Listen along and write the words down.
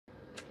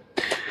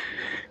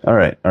All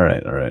right, all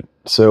right, all right.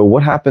 So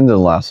what happened in the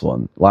last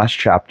one? Last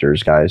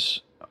chapters,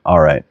 guys.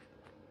 All right.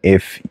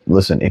 If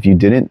listen, if you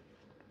didn't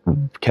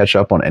catch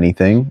up on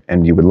anything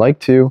and you would like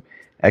to,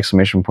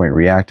 exclamation point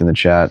react in the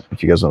chat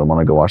if you guys don't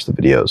want to go watch the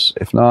videos.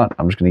 If not,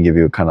 I'm just going to give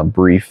you a kind of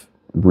brief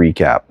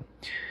recap.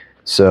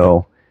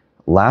 So,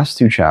 last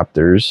two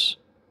chapters,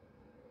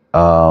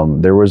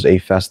 there was a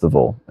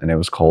festival and it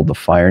was called the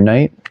Fire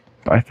Night,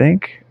 I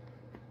think,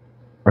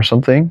 or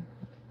something.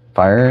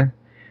 Fire,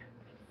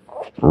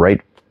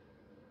 right?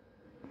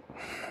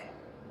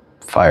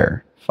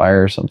 Fire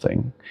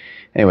something.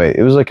 Anyway,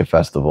 it was like a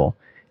festival.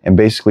 And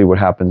basically what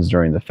happens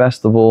during the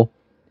festival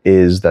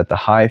is that the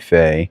High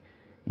Fae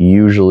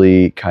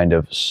usually kind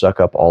of suck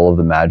up all of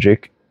the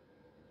magic.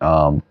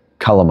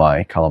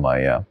 Kalamai,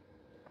 yeah.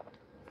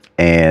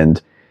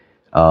 And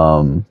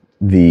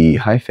the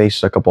High Fae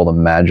suck up all the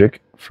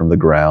magic from the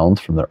ground,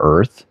 from the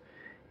earth,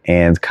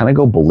 and kind of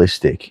go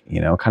ballistic, you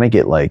know, kind of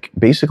get like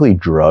basically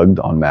drugged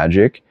on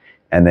magic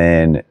and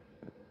then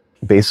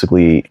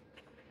basically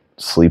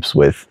sleeps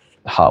with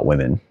hot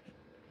women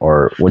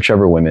or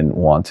whichever women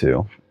want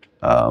to.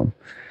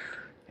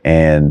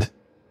 And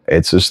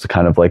it's just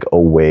kind of like a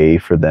way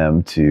for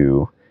them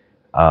to,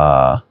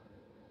 I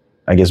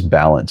guess,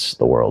 balance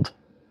the world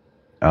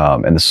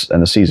and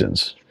the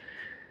seasons.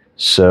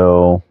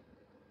 So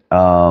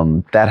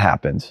that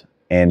happened.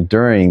 And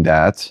during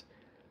that,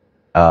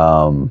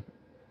 the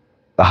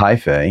High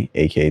Fae,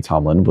 aka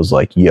Tomlin, was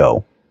like,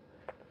 yo,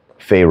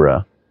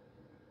 Feyre,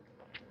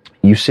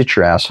 you sit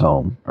your ass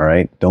home, all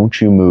right?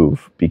 Don't you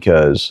move,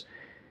 because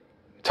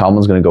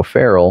Tomlin's going to go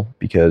feral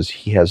because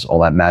he has all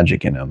that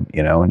magic in him,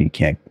 you know, and he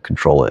can't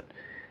control it.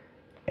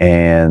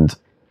 And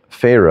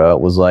Feyre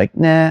was like,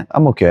 nah,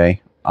 I'm okay.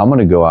 I'm going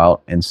to go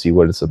out and see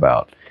what it's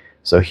about.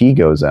 So he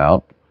goes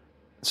out.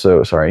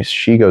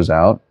 She goes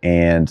out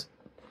and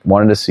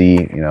wanted to see,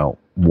 you know,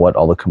 what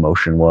all the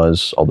commotion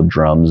was, all the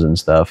drums and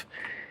stuff.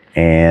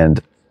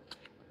 And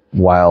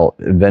while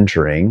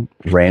venturing,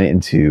 ran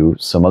into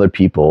some other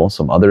people,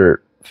 some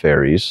other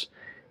fairies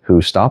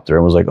who stopped her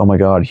and was like, oh my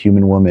God,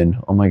 human woman.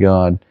 Oh my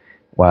God.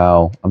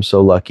 Wow. I'm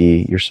so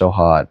lucky. You're so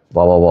hot.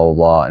 Blah, blah, blah, blah,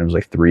 blah. And it was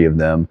like three of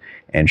them.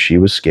 And she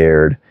was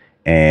scared.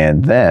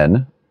 And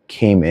then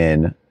came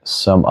in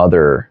some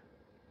other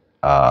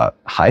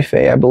High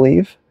Fae, I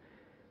believe.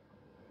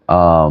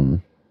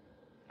 And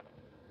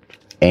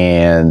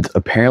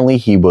apparently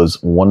he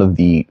was one of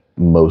the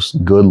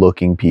most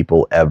good-looking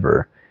people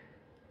ever.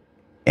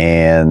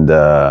 And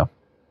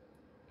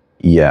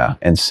yeah,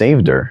 and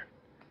saved her.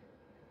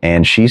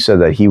 And she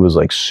said that he was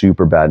like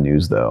super bad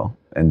news though,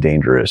 and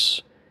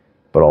dangerous,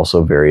 but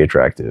also very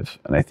attractive.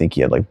 And I think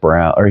he had like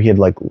brown, or he had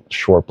like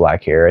short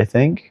black hair, I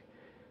think.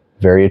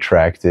 Very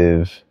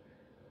attractive.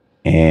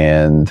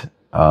 And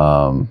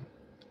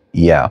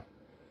yeah.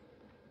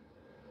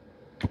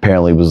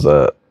 Apparently was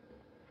the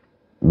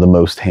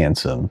most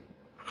handsome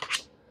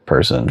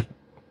person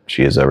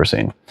she has ever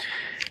seen.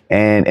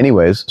 And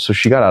anyways, so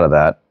she got out of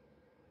that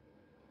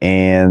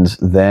and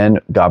then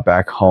got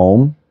back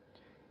home.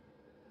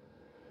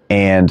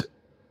 And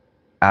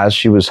as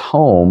she was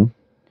home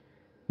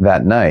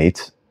that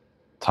night,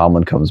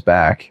 Tomlin comes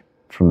back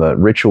from the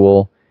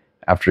ritual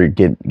after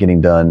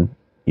getting done,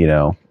 you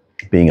know,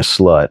 being a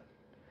slut,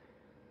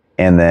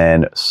 and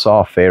then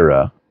saw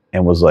Feyre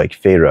and was like,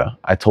 Feyre,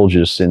 I told you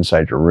to sit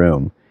inside your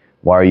room.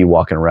 Why are you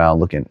walking around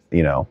looking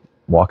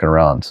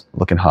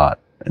hot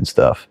and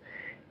stuff?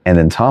 And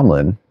then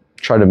Tomlin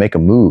tried to make a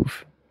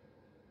move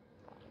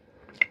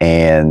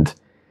and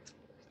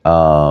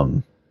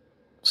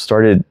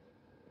started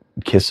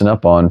kissing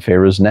up on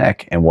Feyre's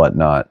neck and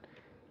whatnot.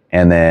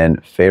 And then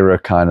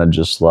Feyre kind of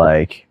just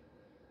like,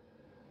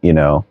 you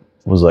know,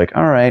 was like,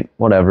 all right,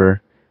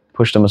 whatever.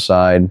 Pushed him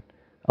aside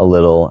a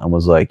little and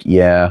was like,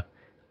 yeah,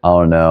 I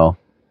don't know.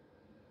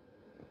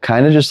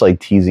 Kind of just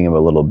like teasing him a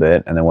little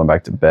bit, and then went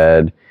back to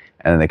bed,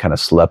 and then they kind of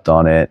slept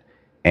on it.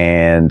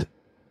 And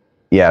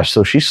yeah,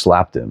 so she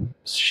slapped him.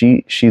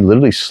 She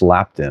literally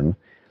slapped him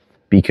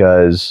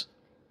because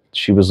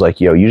she was like,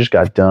 yo, you just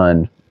got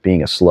done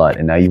being a slut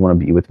and now you want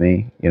to be with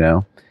me, you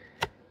know?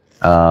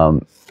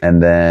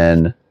 And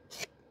then,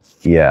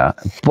 yeah,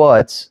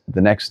 but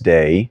the next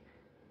day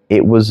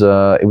it was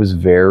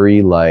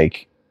very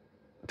like,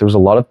 there was a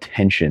lot of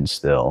tension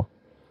still.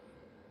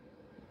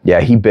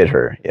 Yeah, he bit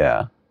her.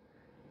 Yeah,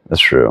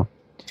 that's true.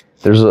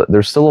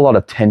 There's still a lot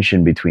of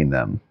tension between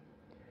them.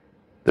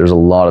 There's a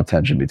lot of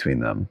tension between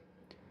them.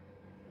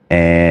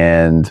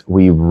 And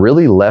we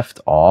really left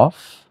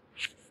off.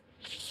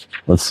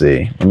 Let's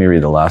see. Let me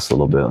read the last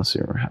little bit. Let's see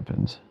what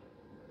happens.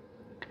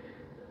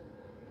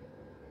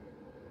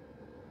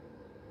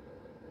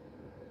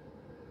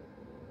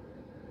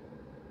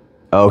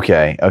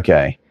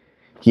 Okay.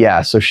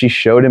 Yeah, so she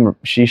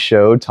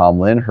showed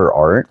Tomlin her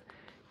art,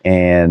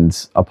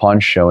 and upon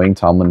showing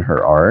Tomlin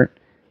her art,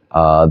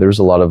 there's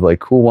a lot of like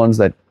cool ones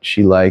that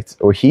she liked,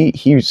 or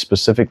he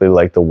specifically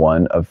liked the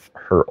one of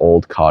her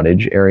old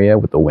cottage area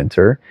with the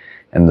winter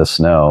and the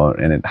snow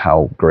and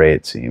how gray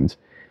it seemed.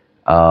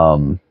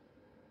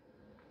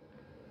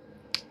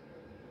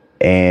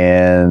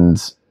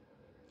 And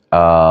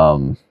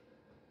And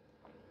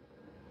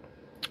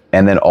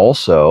then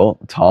also,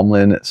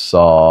 Tomlin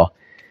saw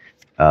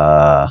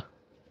a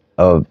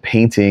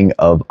painting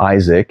of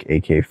Isaac,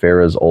 aka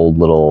Farah's old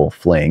little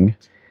fling,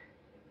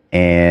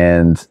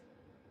 and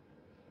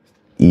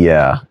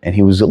yeah, and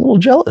he was a little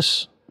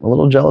jealous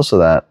of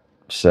that.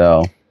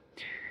 So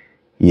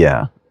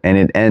yeah, and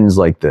it ends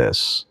like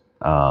this.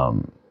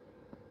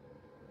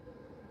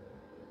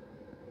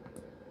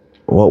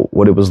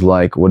 What it was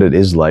like, what it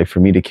is like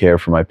for me to care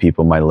for my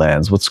people, my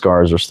lands, what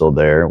scars are still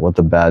there, what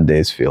the bad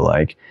days feel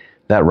like.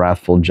 That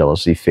wrathful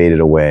jealousy faded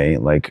away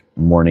like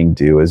morning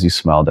dew as he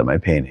smiled at my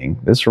painting.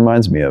 This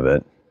reminds me of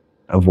it.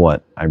 Of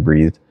what? I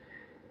breathed.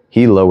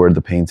 He lowered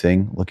the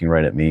painting, looking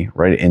right at me,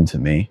 right into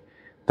me.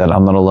 That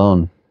I'm not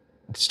alone.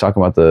 He's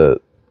talking about the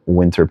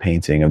winter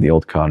painting of the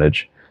old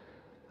cottage.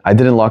 I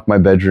didn't lock my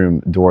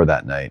bedroom door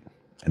that night,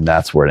 and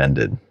that's where it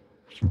ended.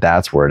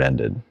 That's where it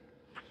ended.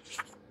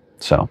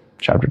 So,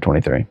 chapter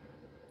 23.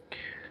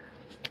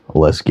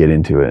 Let's get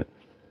into it.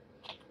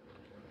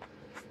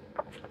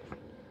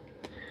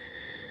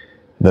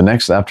 The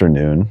next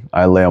afternoon,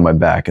 I lay on my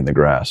back in the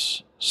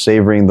grass,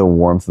 savoring the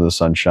warmth of the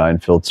sunshine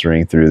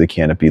filtering through the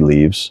canopy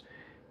leaves,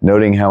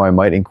 noting how I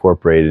might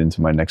incorporate it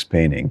into my next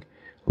painting.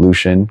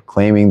 Lucian,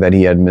 claiming that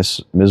he had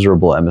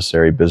miserable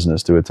emissary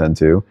business to attend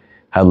to,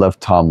 had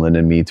left Tomlin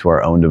and me to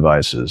our own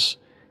devices,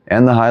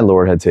 and the High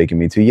Lord had taken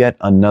me to yet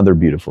another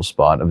beautiful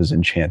spot of his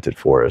enchanted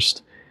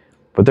forest.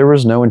 But there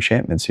was no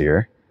enchantments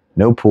here,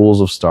 no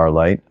pools of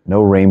starlight,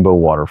 no rainbow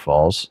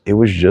waterfalls. It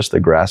was just a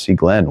grassy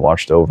glen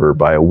watched over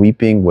by a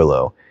weeping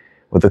willow,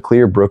 with a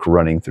clear brook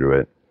running through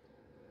it.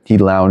 He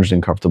lounged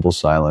in comfortable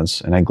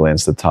silence, and I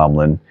glanced at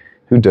Tomlin,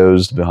 who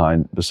dozed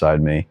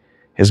beside me,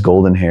 his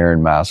golden hair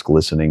and mask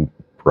glistening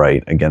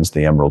bright against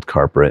the emerald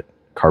carpet.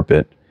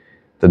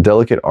 The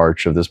delicate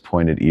arch of his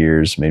pointed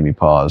ears made me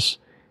pause.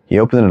 He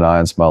opened an eye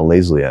and smiled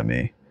lazily at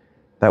me.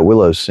 That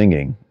willow's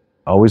singing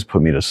always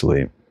put me to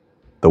sleep.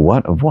 The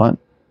what of what?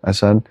 I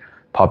said,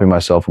 popping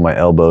myself on my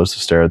elbows to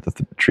stare at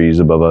the trees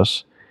above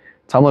us.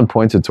 Tomlin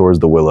pointed towards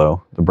the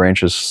willow. The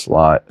branches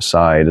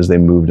sighed as they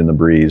moved in the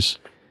breeze.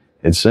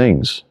 It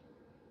sings.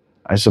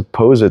 I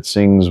suppose it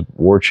sings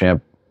war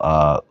chant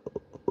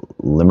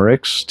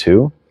limericks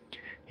too?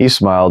 He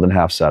smiled and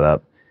half sat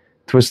up,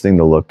 twisting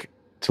to look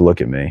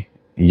at me.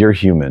 You're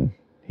human,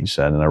 he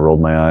said, and I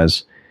rolled my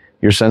eyes.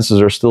 Your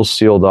senses are still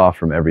sealed off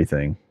from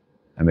everything.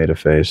 I made a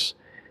face.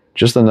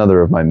 Just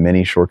another of my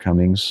many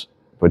shortcomings.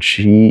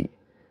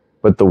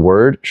 But the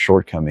word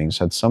shortcomings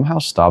had somehow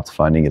stopped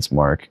finding its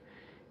mark.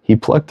 He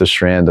plucked a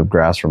strand of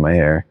grass from my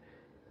hair.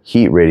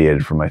 Heat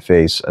radiated from my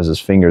face as his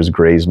fingers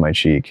grazed my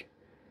cheek.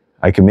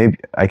 I can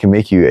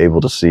make you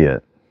able to see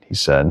it, he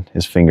said.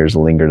 His fingers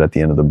lingered at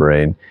the end of the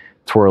braid,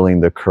 twirling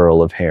the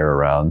curl of hair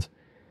around.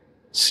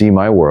 See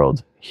my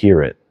world,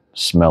 hear it,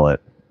 smell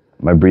it.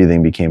 My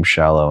breathing became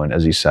shallow, and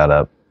as he sat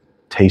up,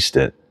 taste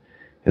it.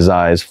 His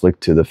eyes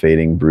flicked to the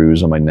fading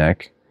bruise on my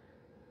neck.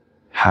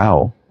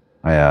 How?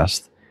 I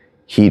asked,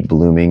 heat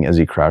blooming as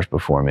he crouched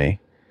before me.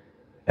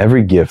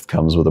 Every gift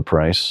comes with a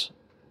price.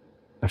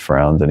 I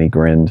frowned, and he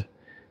grinned.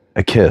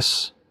 A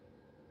kiss.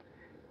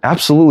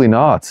 Absolutely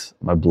not.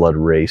 My blood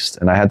raced,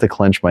 and I had to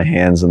clench my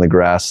hands in the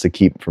grass to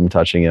keep from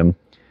touching him.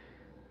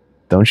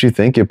 Don't you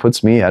think it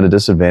puts me at a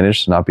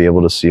disadvantage to not be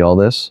able to see all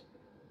this?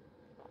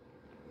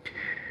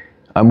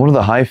 I'm one of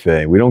the High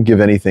Fae. We don't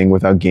give anything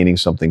without gaining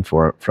something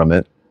from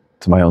it.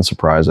 To my own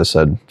surprise, I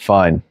said,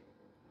 fine.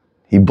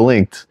 He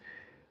blinked,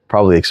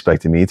 probably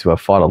expecting me to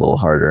have fought a little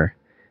harder.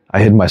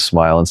 I hid my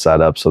smile and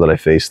sat up so that I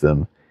faced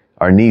him,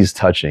 our knees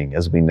touching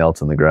as we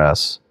knelt in the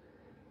grass.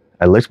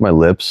 I licked my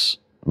lips,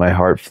 my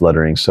heart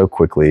fluttering so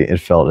quickly it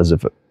felt as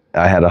if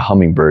I had a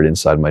hummingbird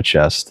inside my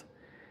chest.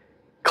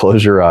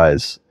 Close your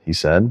eyes, he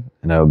said,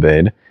 and I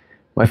obeyed,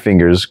 my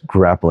fingers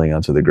grappling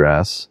onto the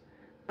grass.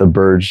 The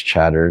birds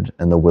chattered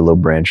and the willow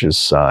branches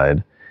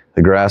sighed.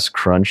 The grass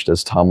crunched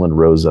as Tomlin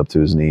rose up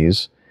to his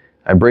knees.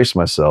 I braced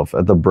myself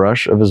at the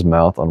brush of his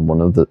mouth on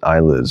one of the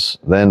eyelids,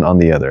 then on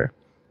the other.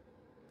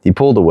 He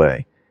pulled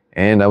away,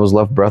 and I was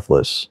left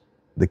breathless,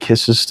 the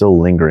kisses still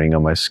lingering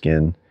on my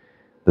skin.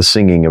 The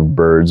singing of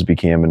birds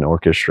became an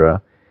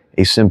orchestra,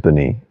 a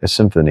symphony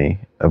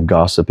of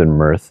gossip and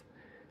mirth.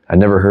 I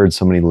never heard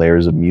so many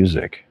layers of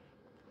music.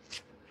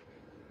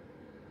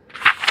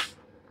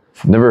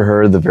 Never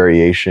heard the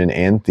variation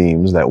and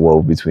themes that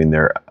wove between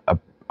their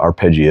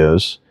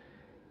arpeggios.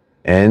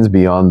 And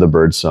beyond the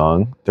bird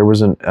song, there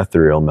was an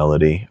ethereal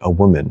melody, a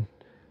woman,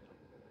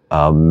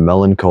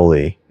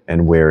 melancholy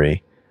and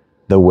weary.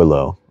 The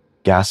willow,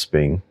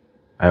 gasping.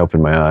 I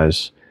opened my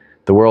eyes.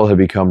 The world had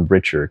become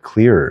richer,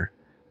 clearer.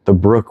 The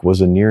brook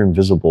was a near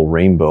invisible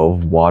rainbow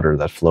of water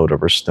that flowed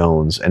over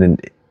stones and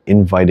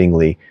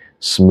invitingly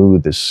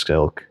smooth as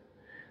silk.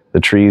 The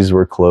trees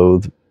were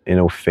clothed in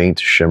a faint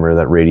shimmer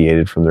that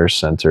radiated from their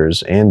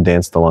centers and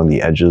danced along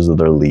the edges of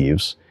their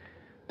leaves.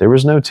 There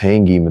was no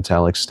tangy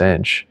metallic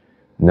stench.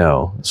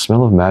 No, the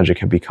smell of magic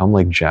had become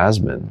like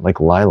jasmine, like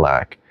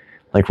lilac,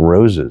 like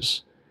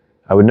roses.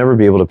 I would never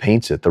be able to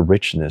paint it, the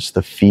richness,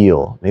 the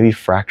feel, maybe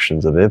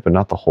fractions of it, but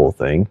not the whole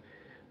thing.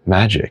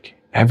 Magic.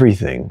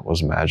 Everything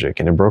was magic,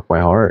 and it broke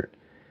my heart.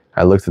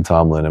 I looked at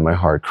Tomlin, and my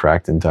heart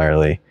cracked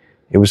entirely.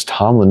 It was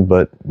Tomlin,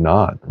 but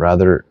not.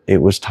 Rather,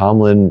 it was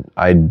Tomlin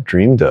I'd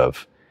dreamed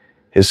of.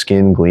 His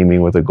skin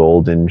gleaming with a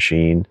golden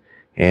sheen,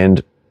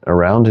 and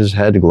around his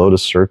head glowed a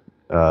circlet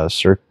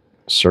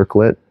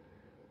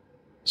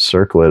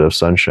of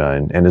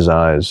sunshine, and his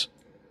eyes,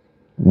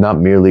 not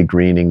merely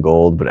green and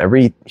gold, but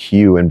every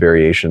hue and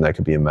variation that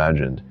could be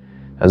imagined,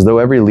 as though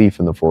every leaf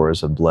in the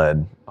forest had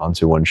bled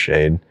onto one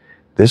shade.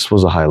 This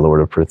was a High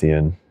Lord of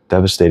Prithian,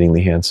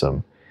 devastatingly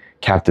handsome,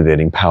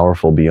 captivating,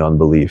 powerful beyond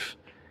belief.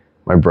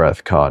 My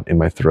breath caught in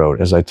my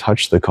throat as I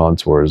touched the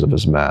contours of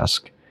his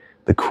mask.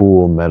 The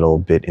cool metal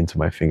bit into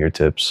my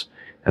fingertips,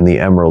 and the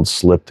emerald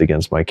slipped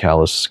against my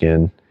calloused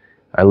skin.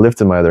 I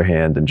lifted my other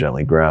hand and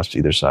gently grasped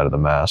either side of the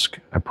mask.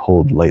 I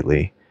pulled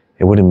lightly.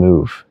 It wouldn't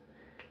move.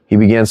 He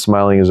began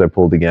smiling as I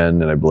pulled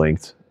again, and I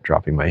blinked,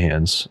 dropping my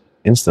hands.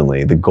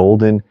 Instantly, the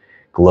golden,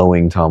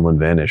 glowing Tomlin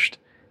vanished,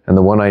 and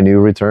the one I knew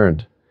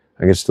returned.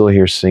 I could still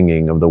hear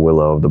singing of the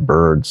willow, of the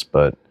birds,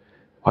 but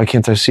why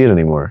can't I see it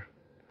anymore?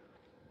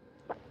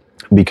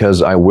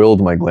 Because I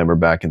willed my glamour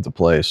back into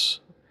place.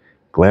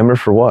 Glamour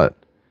for what?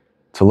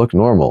 To look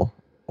normal,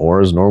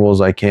 or as normal as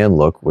I can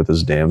look with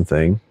this damn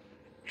thing,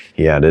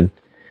 he added,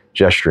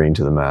 gesturing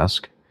to the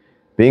mask.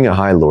 Being a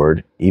High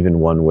Lord, even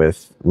one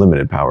with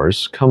limited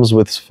powers, comes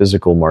with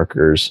physical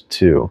markers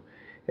too.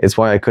 It's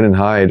why I couldn't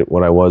hide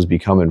what I was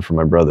becoming from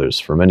my brothers,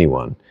 from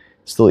anyone.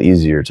 It's still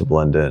easier to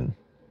blend in.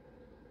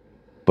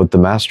 But the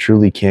mask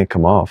truly can't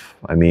come off.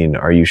 I mean,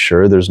 are you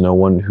sure there's no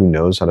one who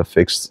knows how to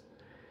fix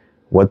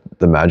what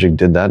the magic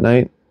did that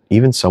night?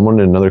 Even someone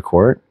in another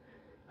court?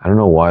 I don't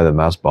know why the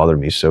mask bothered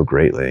me so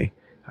greatly.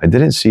 I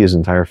didn't see his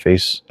entire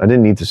face. I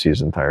didn't need to see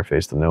his entire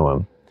face to know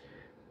him.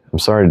 I'm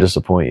sorry to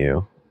disappoint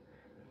you.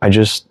 I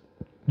just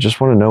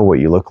want to know what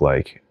you look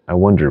like. I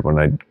wondered when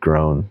I'd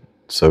grown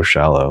so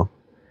shallow.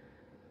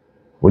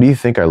 What do you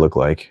think I look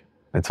like?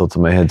 I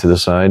tilted my head to the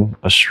side.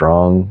 A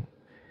strong,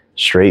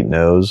 straight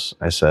nose,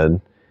 I said,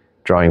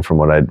 drawing from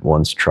what I'd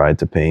once tried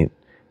to paint.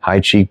 High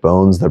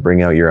cheekbones that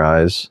bring out your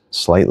eyes.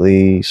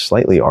 Slightly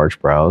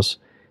arched brows.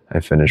 I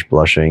finished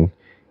blushing.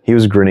 He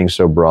was grinning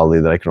so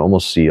broadly that I could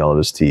almost see all of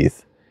his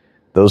teeth.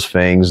 Those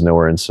fangs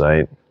nowhere in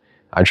sight.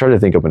 I tried to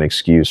think up an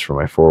excuse for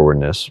my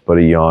forwardness, but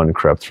a yawn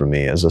crept from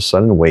me as a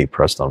sudden weight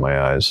pressed on my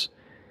eyes.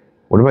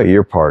 What about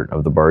your part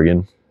of the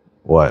bargain?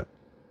 What?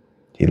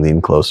 He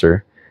leaned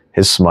closer,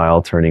 his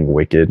smile turning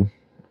wicked.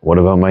 What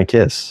about my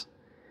kiss?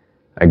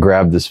 I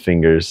grabbed his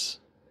fingers.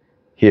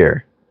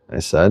 Here, I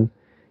said,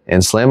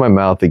 and slammed my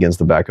mouth against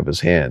the back of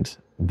his hand.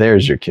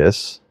 There's your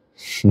kiss.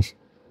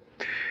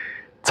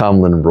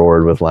 Tomlin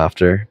roared with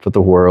laughter, but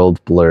the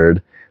world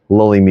blurred,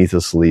 lulling me to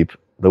sleep.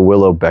 The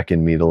willow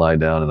beckoned me to lie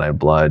down, and I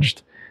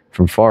obliged.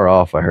 From far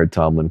off, I heard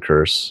Tomlin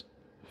curse.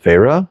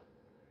 Feyre?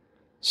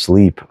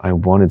 Sleep. I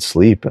wanted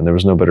sleep, and there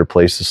was no better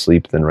place to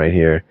sleep than right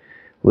here.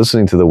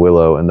 Listening to the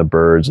willow and the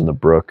birds and the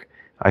brook,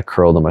 I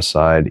curled on my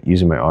side,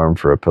 using my arm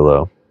for a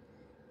pillow.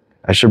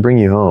 I should bring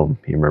you home,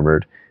 he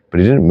murmured,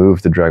 but he didn't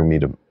move to drag me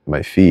to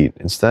my feet.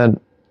 Instead,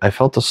 I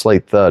felt a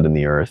slight thud in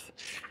the earth,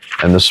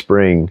 and the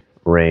spring,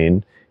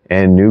 rain,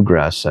 and new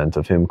grass scent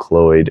of him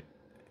cloyed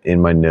in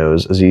my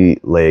nose as he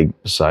lay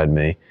beside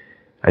me.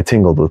 I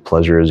tingled with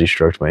pleasure as he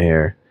stroked my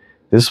hair.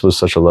 This was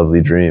such a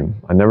lovely dream.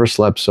 I never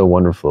slept so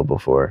wonderful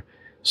before.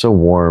 So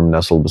warm,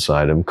 nestled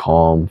beside him,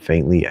 calm,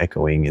 faintly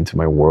echoing into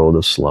my world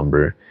of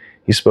slumber.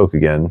 He spoke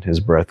again,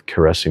 his breath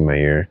caressing my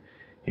ear.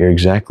 You're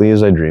exactly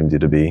as I dreamed you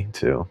to be,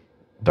 too.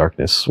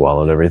 Darkness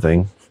swallowed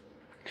everything.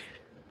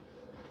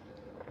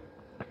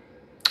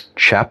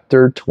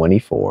 Chapter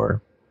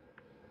 24.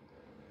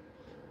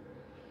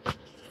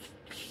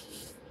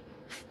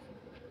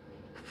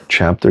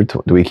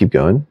 Do we keep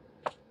going?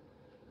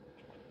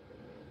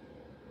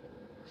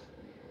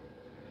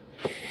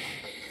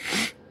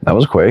 That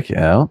was quick,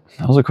 yeah.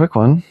 That was a quick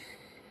one.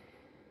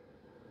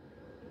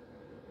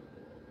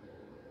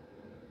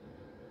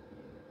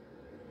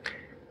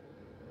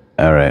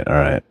 All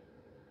right.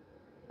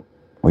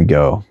 We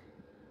go.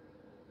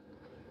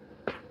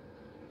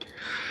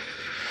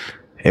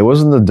 It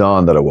wasn't the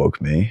dawn that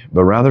awoke me,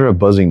 but rather a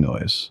buzzing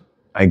noise.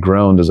 I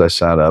groaned as I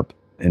sat up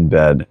in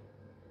bed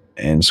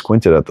and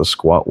squinted at the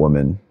squat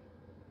woman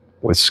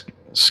with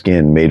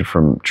skin made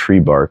from tree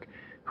bark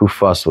who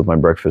fussed with my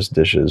breakfast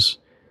dishes.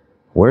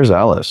 Where's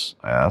Alice?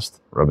 I asked,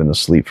 rubbing the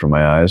sleep from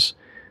my eyes.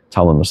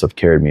 Tomlin must have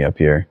carried me up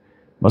here.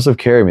 Must have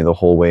carried me the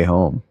whole way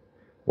home.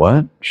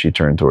 What? She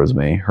turned towards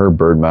me. Her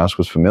bird mask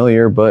was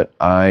familiar, but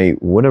I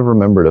would have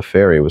remembered a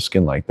fairy with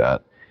skin like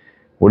that.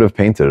 Would have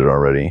painted it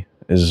already.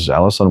 Is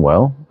Alice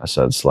unwell? I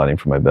said, sliding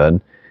from my bed.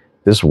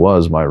 This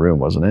was my room,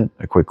 wasn't it?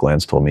 A quick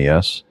glance told me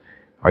yes.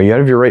 Are you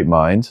out of your right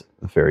mind?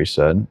 The fairy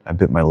said. I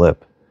bit my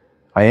lip.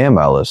 I am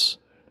Alice,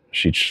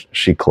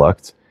 she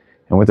clucked,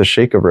 and with a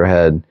shake of her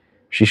head,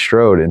 she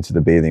strode into the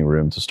bathing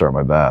room to start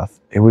my bath.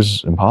 It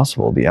was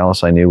impossible. The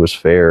Alice I knew was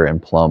fair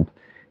and plump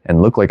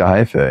and looked like a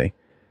high fae.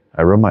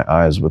 I rubbed my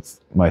eyes with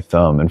my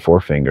thumb and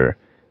forefinger.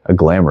 A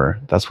glamour.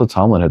 That's what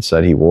Tomlin had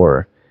said he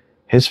wore.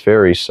 His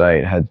fairy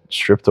sight had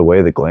stripped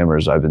away the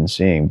glamours I've been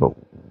seeing, but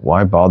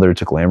why bother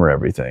to glamour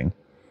everything?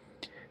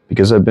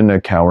 Because I've been a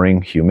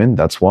cowering human,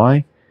 that's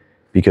why?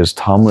 Because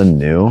Tomlin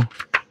knew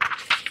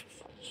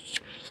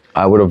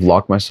I would have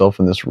locked myself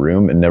in this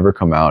room and never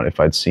come out if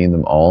I'd seen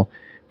them all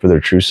for their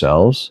true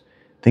selves.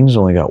 Things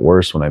only got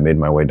worse when I made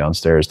my way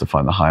downstairs to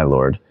find the High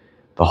Lord.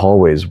 The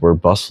hallways were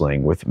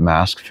bustling with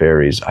masked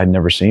fairies I'd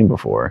never seen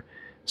before.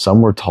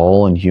 Some were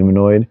tall and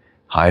humanoid,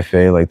 high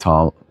fae like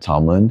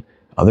Tomlin.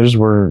 Others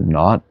were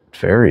not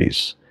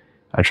fairies.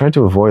 I tried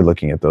to avoid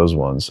looking at those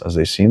ones, as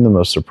they seemed the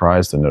most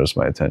surprised to notice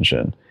my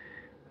attention.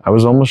 I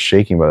was almost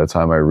shaking by the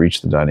time I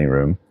reached the dining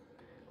room.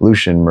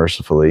 Lucian,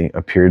 mercifully,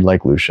 appeared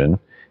like Lucian.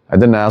 I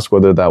didn't ask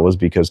whether that was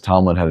because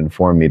Tomlin had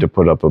informed me to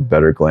put up a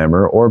better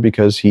glamour, or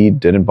because he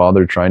didn't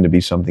bother trying to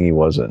be something he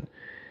wasn't.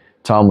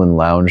 Tomlin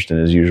lounged in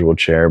his usual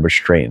chair, but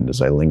straightened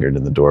as I lingered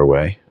in the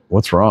doorway.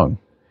 What's wrong?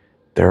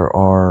 There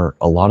are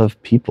a lot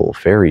of people,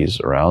 fairies,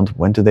 around.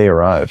 When did they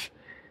arrive?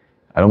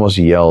 I almost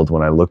yelled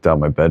when I looked out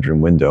my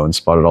bedroom window and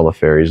spotted all the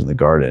fairies in the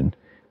garden.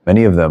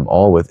 Many of them,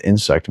 all with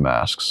insect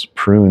masks,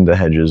 pruned the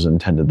hedges and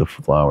tended the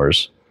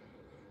flowers.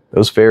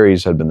 Those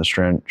fairies had been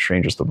the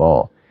strangest of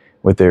all,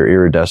 with their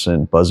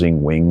iridescent,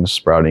 buzzing wings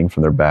sprouting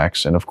from their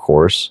backs, and of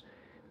course,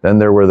 then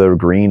there were their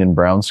green and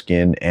brown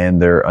skin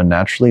and their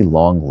unnaturally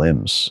long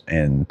limbs,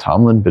 and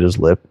Tomlin bit his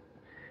lip,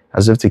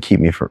 as if to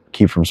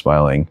keep from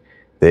smiling.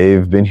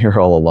 They've been here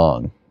all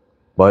along.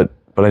 But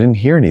I didn't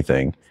hear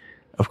anything.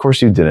 Of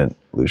course you didn't,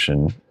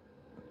 Lucian.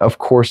 Of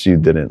course you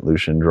didn't,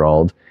 Lucian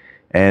drawled,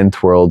 and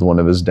twirled one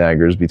of his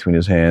daggers between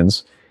his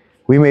hands.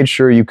 We made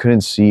sure you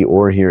couldn't see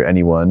or hear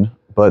anyone,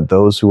 but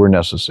those who were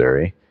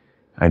necessary.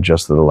 I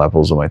adjusted the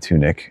lapels of my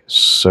tunic.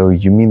 So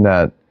you mean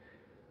that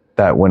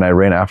when I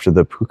ran after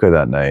the puka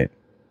that night,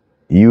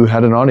 you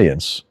had an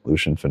audience,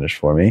 Lucian finished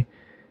for me.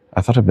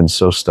 I thought I'd been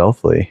so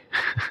stealthily.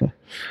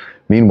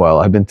 Meanwhile,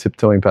 I've been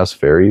tiptoeing past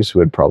fairies who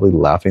had probably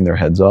laughing their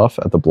heads off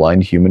at the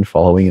blind human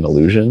following an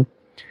illusion.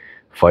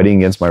 Fighting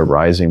against my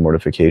rising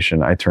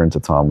mortification, I turned to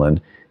Tomlin.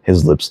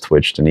 His lips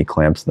twitched and he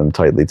clamped them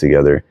tightly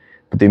together,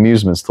 but the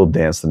amusement still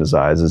danced in his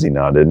eyes as he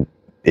nodded.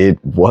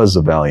 It was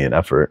a valiant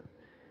effort.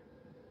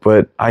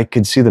 But I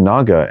could see the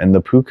naga and the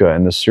puka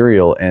and the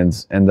cereal and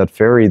that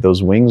fairy,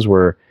 those wings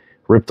were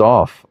ripped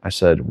off, I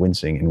said,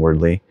 wincing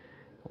inwardly.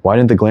 Why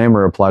didn't the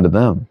glamour apply to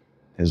them?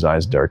 His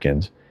eyes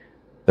darkened.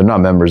 They're not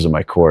members of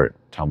my court,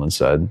 Tomlin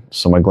said,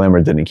 so my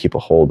glamour didn't keep a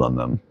hold on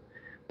them.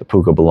 The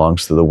puka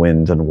belongs to the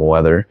wind and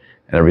weather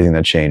and everything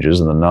that changes,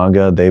 and the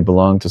naga, they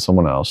belong to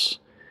someone else.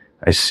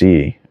 I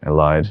see, I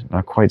lied,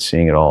 not quite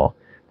seeing it all.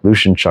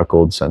 Lucian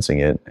chuckled, sensing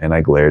it, and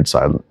I glared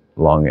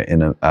sidelong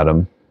at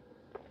him.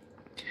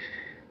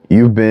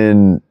 You've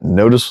been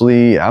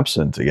noticeably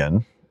absent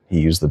again. He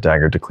used the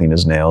dagger to clean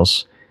his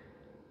nails.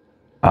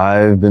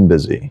 I've been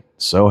busy.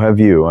 So have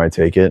you, I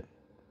take it.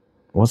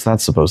 What's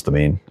that supposed to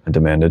mean? I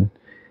demanded.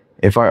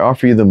 If I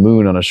offer you the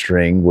moon on a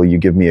string, will you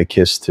give me a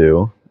kiss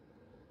too?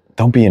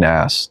 Don't be an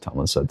ass,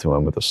 Tomlin said to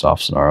him with a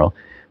soft snarl,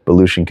 but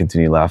Lucian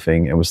continued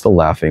laughing and was still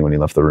laughing when he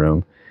left the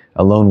room.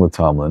 Alone with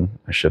Tomlin,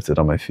 I shifted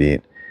on my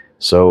feet.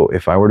 So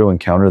if I were to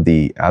encounter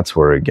the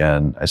Ator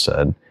again, I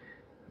said,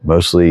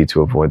 mostly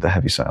to avoid the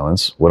heavy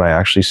silence, would I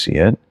actually see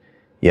it?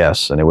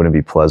 Yes, and it wouldn't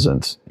be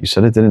pleasant. You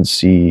said it didn't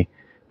see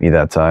me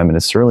that time, and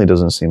it certainly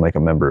doesn't seem like a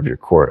member of your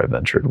court, I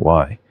ventured.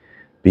 Why?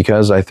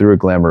 Because I threw a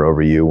glamour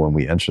over you when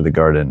we entered the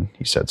garden,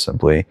 he said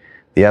simply.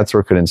 The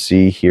Ator couldn't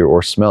see, hear,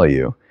 or smell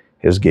you.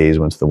 His gaze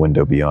went to the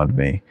window beyond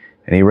me,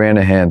 and he ran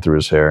a hand through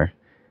his hair.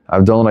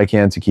 I've done what I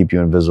can to keep you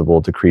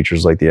invisible to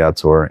creatures like the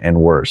Ator,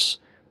 and worse.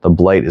 The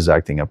blight is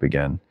acting up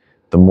again.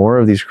 The more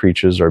of these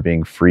creatures are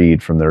being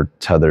freed from their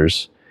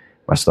tethers.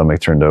 My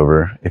stomach turned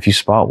over. If you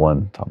spot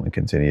one, Tomlin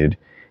continued,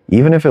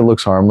 even if it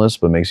looks harmless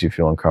but makes you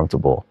feel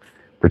uncomfortable,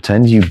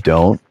 pretend you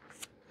don't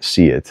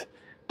see it.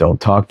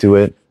 Don't talk to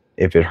it.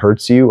 If it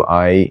hurts you,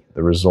 the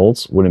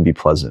results wouldn't be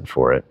pleasant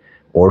for it,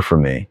 or for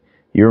me.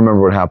 You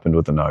remember what happened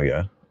with the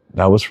naga.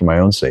 That was for my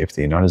own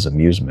safety, not his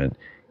amusement.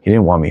 He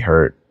didn't want me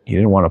hurt. He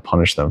didn't want to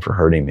punish them for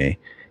hurting me.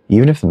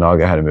 Even if the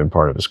naga hadn't been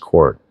part of his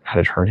court, had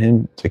it hurt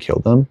him to kill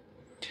them?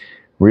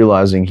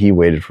 Realizing he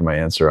waited for my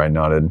answer, I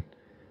nodded.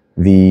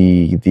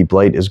 The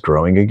blight is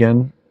growing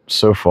again?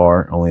 So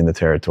far, only in the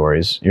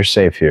territories. You're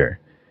safe here.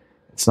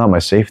 It's not my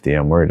safety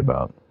I'm worried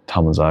about.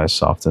 Tomlin's eyes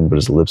softened, but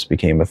his lips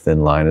became a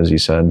thin line as he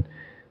said,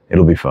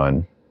 it'll be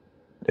fine.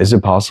 Is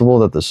it possible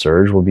that the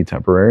surge will be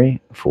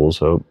temporary? A fool's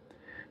hope.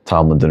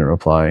 Tomlin didn't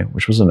reply,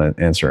 which was an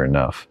answer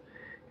enough.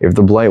 If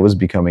the blight was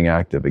becoming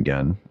active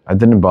again, I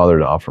didn't bother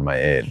to offer my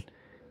aid.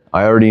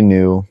 I already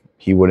knew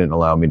he wouldn't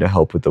allow me to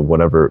help with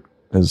whatever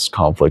his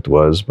conflict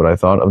was, but I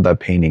thought of that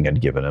painting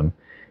I'd given him,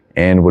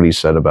 and what he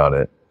said about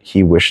it.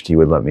 He wished he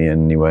would let me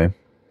in anyway.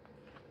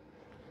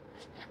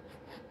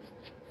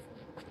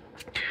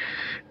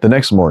 The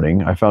next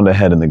morning, I found a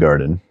head in the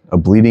garden, a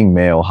bleeding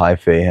male high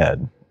fae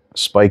head,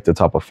 spiked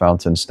atop a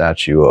fountain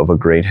statue of a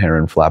great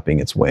heron flapping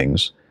its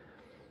wings.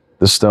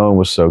 The stone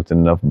was soaked in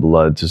enough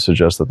blood to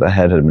suggest that the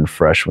head had been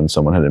fresh when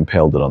someone had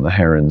impaled it on the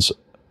heron's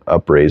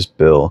upraised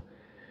bill.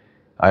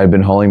 I had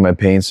been hauling my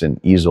paints and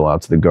easel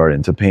out to the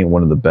garden to paint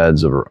one of the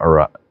beds of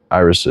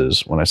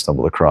irises when I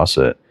stumbled across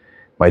it.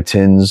 My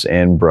tins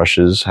and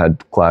brushes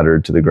had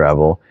clattered to the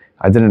gravel.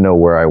 I didn't know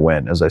where I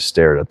went as I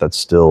stared at that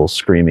still,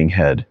 screaming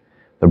head,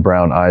 the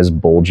brown eyes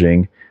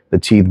bulging, the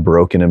teeth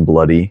broken and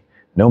bloody.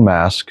 No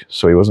mask,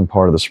 so he wasn't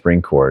part of the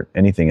spring court.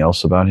 Anything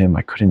else about him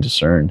I couldn't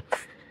discern.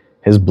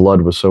 His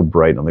blood was so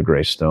bright on the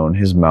gray stone,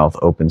 his mouth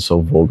opened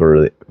so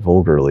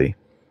vulgarly.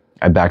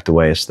 I backed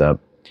away a step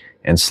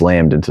and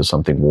slammed into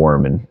something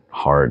warm and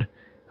hard.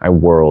 I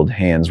whirled,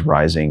 hands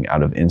rising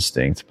out of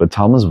instinct, but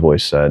Tama's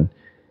voice said,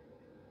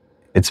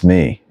 "It's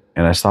me,"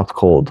 and I stopped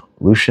cold.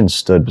 Lucian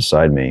stood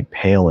beside me,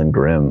 pale and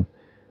grim.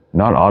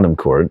 "Not Autumn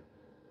Court,"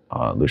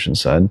 Lucian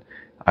said.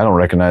 "I don't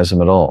recognize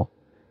him at all."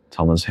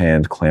 Tama's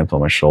hand clamped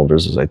on my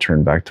shoulders as I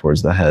turned back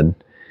towards the head.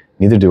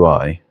 "Neither do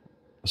I."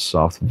 A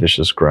soft,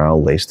 vicious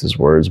growl laced his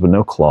words, but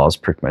no claws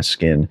pricked my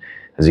skin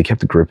as he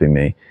kept gripping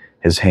me.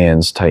 His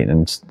hands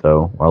tightened,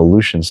 though, while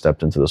Lucian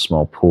stepped into the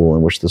small pool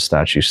in which the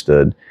statue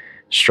stood,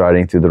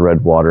 striding through the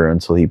red water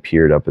until he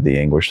peered up at the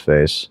anguished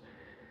face.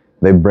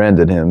 "They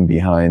branded him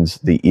behind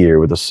the ear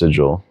with a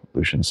sigil,"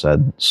 Lucian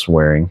said,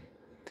 swearing.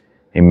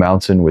 "A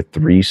mountain with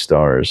 3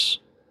 stars.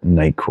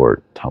 Night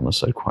Court," Thomas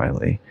said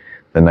quietly.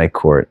 "The Night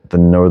Court, the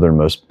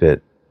northernmost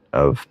bit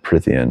of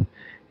Prithian.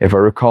 If I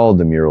recalled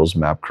the mural's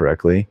map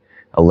correctly,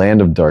 a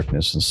land of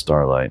darkness and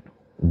starlight."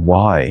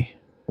 "Why?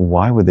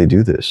 Why would they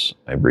do this?"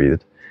 I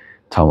breathed.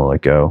 Tama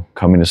let go,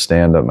 coming to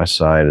stand at my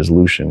side as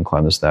Lucian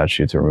climbed the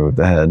statue to remove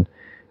the head.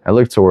 I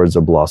looked towards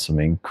a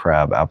blossoming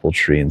crab apple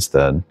tree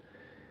instead.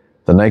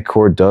 "The Night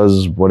Court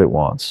does what it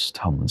wants,"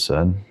 Tomlin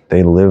said.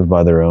 "They live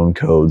by their own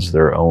codes,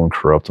 their own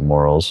corrupt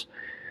morals.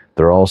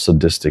 They're all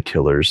sadistic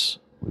killers,"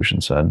 Lucian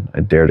said.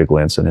 I dared to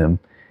glance at him.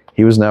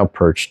 He was now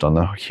perched on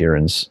the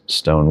heron's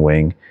stone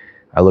wing.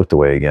 I looked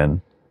away again.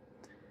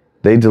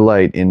 "They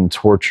delight in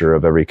torture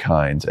of every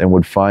kind, and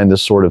would find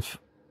this sort of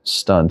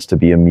stunt to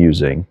be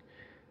amusing."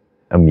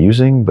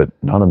 "Amusing, but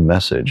not a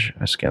message,"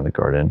 I scanned the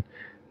garden.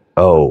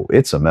 "Oh,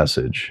 it's a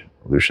message,"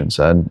 Lucian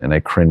said, and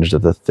I cringed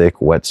at the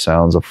thick, wet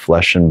sounds of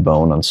flesh and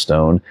bone on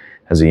stone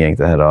as he yanked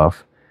the head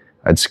off.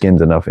 I'd skinned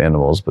enough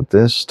animals, but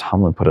this,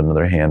 Tomlin put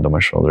another hand on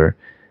my shoulder,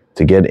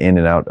 to get in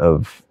and out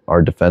of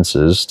our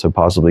defenses, to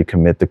possibly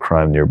commit the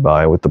crime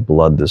nearby with the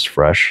blood this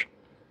fresh.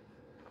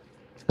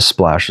 A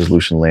splash as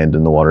Lucian landed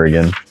in the water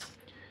again.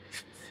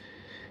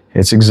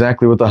 "It's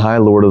exactly what the High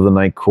Lord of the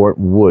Night Court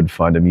would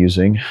find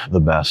amusing, the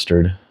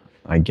bastard,"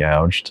 I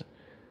gouged.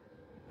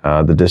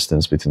 The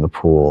distance between the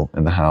pool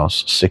and the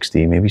house,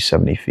 60, maybe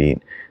 70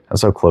 feet.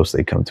 That's how close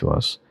they'd come to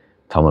us.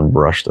 Tomlin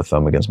brushed a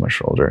thumb against my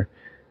shoulder.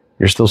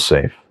 "You're still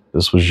safe.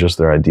 This was just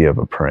their idea of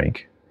a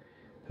prank."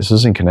 "This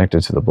isn't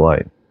connected to the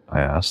Blight?" I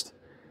asked.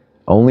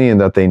 "Only in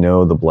that they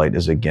know the Blight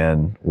is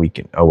again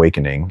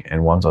awakening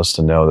and wants us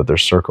to know that they're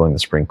circling the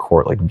spring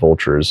court like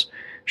vultures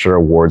should our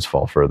wards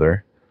fall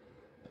further."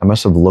 I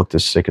must have looked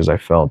as sick as I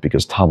felt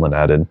because Tomlin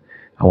added,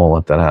 "I won't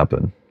let that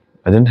happen."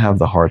 I didn't have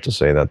the heart to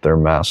say that their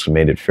masks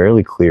made it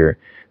fairly clear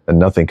that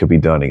nothing could be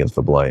done against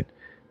the Blight.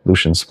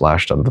 Lucian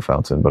splashed out of the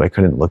fountain, but I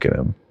couldn't look at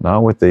him.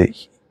 Not with the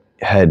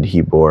head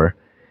he bore,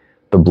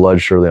 the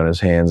blood surely on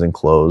his hands and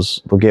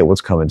clothes. They'll get what's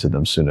coming to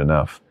them soon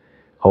enough.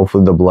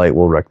 Hopefully the Blight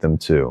will wreck them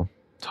too.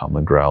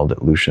 Tomlin growled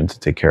at Lucian to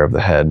take care of the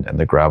head, and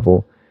the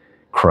gravel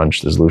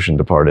crunched as Lucian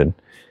departed.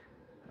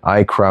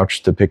 I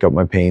crouched to pick up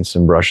my paints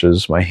and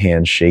brushes, my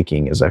hands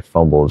shaking as I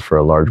fumbled for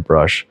a large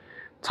brush.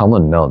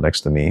 Tomlin knelt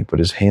next to me, but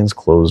his hands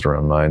closed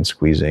around mine,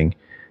 squeezing.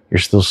 "You're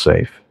still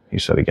safe," he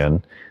said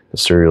again. The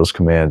cereal's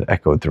command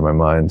echoed through my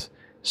mind.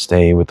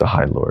 "Stay with the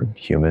High Lord,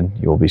 human.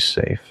 You will be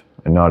safe."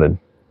 I nodded.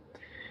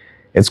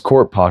 "It's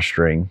court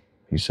posturing,"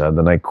 he said.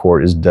 "The Night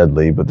Court is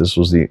deadly, but this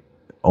was the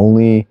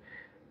only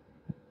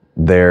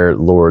their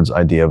Lord's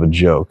idea of a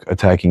joke.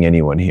 Attacking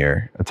anyone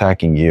here,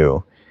 attacking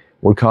you,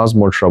 would cause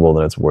more trouble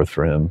than it's worth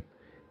for him.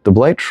 The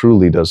Blight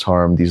truly does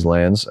harm these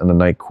lands, and the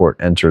Night Court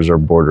enters our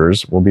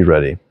borders. We'll be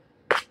ready."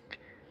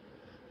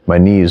 My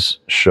knees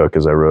shook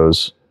as I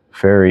rose.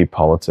 Fairy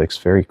politics,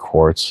 fairy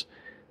courts.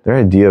 Their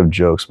idea of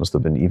jokes must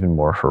have been even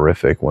more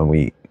horrific when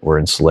we were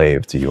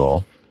enslaved to you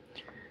all.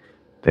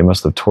 They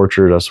must have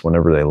tortured us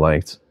whenever they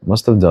liked,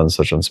 must have done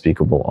such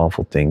unspeakable,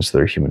 awful things to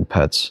their human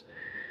pets.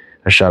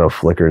 A shadow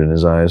flickered in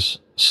his eyes.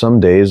 Some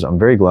days, I'm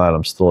very glad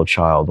I'm still a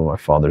child when my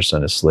father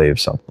sent his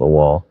slaves south of the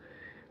wall.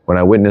 When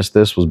I witnessed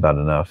this was bad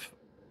enough.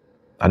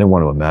 I didn't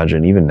want to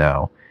imagine, even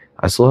now.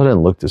 I still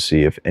hadn't looked to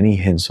see if any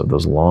hints of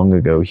those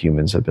long-ago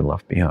humans had been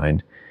left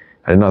behind.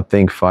 I did not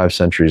think 5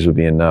 centuries would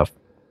be enough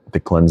to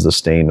cleanse the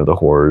stain of the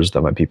horrors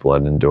that my people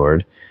had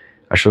endured.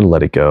 I should have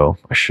let it go.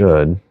 I should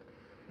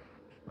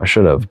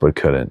have, but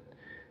couldn't.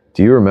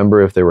 "Do you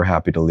remember if they were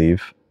happy to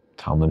leave?"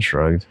 Tomlin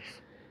shrugged.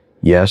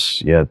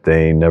 "Yes, yet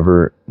they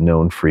never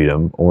known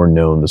freedom or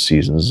known the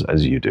seasons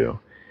as you do.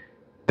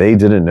 They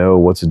didn't know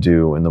what to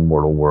do in the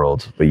mortal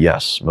world, but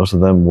yes, most of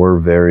them were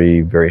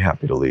very, very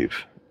happy to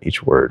leave."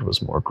 Each word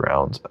was more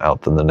ground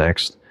out than the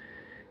next.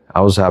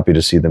 I was happy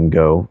to see them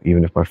go,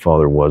 even if my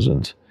father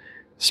wasn't.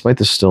 Despite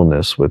the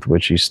stillness with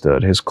which he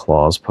stood, his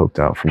claws poked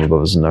out from above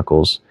his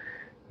knuckles.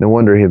 No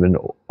wonder he had been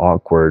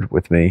awkward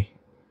with me.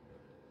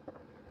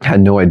 Had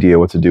no idea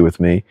what to do with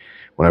me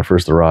when I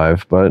first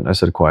arrived, but I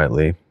said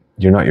quietly,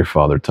 "You're not your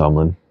father,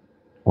 Tomlin,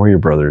 or your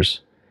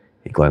brothers."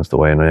 He glanced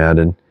away and I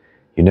added,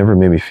 "You never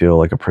made me feel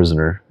like a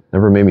prisoner,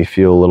 never made me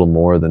feel a little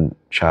more than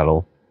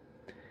chattel."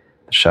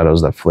 The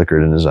shadows that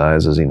flickered in his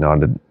eyes as he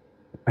nodded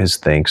his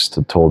thanks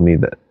told me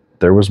that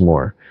there was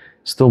more,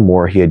 still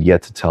more he had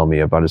yet to tell me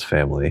about his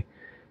family,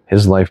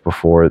 his life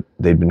before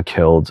they'd been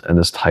killed and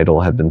this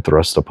title had been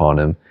thrust upon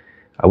him.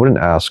 I wouldn't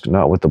ask,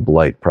 not with the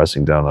blight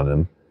pressing down on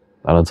him,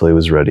 not until he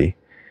was ready.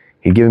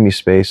 He'd given me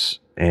space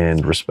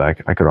and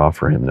respect I could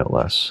offer him no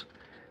less.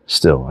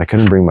 Still, I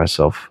couldn't bring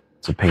myself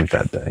to paint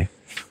that day.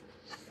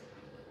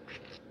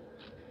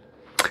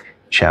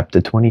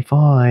 Chapter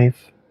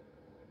 25.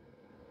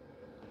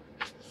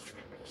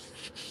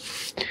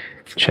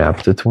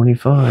 Chapter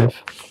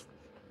 25.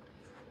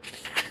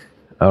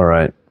 All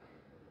right.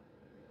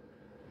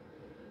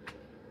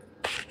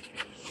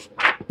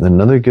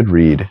 Another good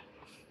read.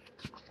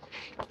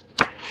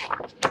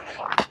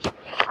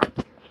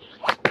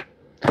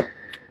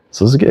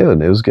 So this is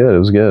good. It was good. It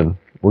was good.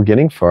 We're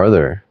getting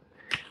farther.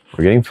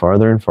 We're getting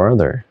farther and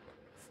farther.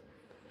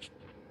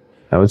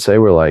 I would say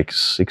we're like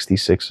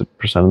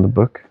 66% of the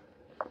book.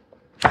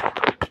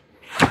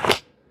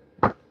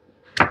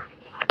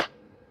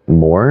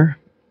 More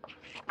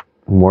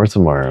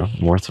tomorrow.